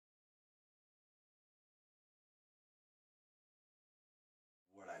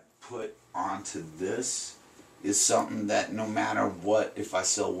put onto this is something that no matter what, if I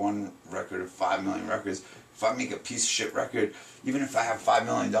sell one record or 5 million records, if I make a piece of shit record, even if I have $5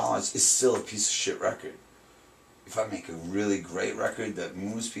 million, it's still a piece of shit record. If I make a really great record that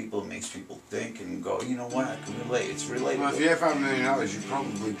moves people, makes people think and go, you know what, I can relate, it's relatable. Well, if you have $5 million, you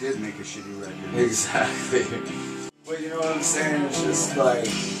probably did make a shitty record. Exactly. But you know what I'm saying? It's just like,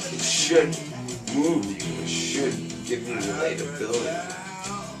 it should move you, it should give you relatability.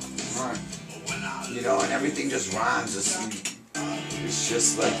 Right. You know, and everything just rhymes. It's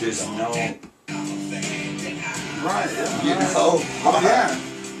just like there's no... Right, yeah. You know? Yeah.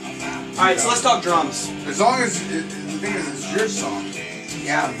 Alright, so let's talk drums. As long as, the thing is, it's your song.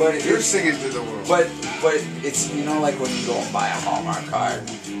 Yeah, but you're singing to the world. But it's, you know, like when you go and buy a Hallmark card,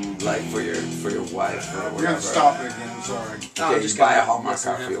 like for your wife or whatever. We're gonna stop it again, I'm sorry. Okay, just buy a Hallmark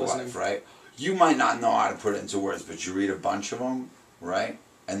card for your wife, right? You might not know how to put it into words, but you read a bunch of them, right?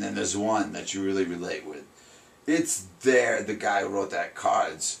 And then there's one that you really relate with. It's there, the guy who wrote that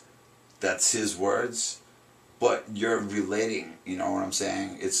cards, that's his words, but you're relating, you know what I'm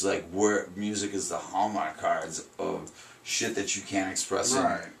saying? It's like music is the Hallmark cards of shit that you can't express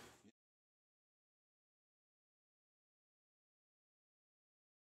right.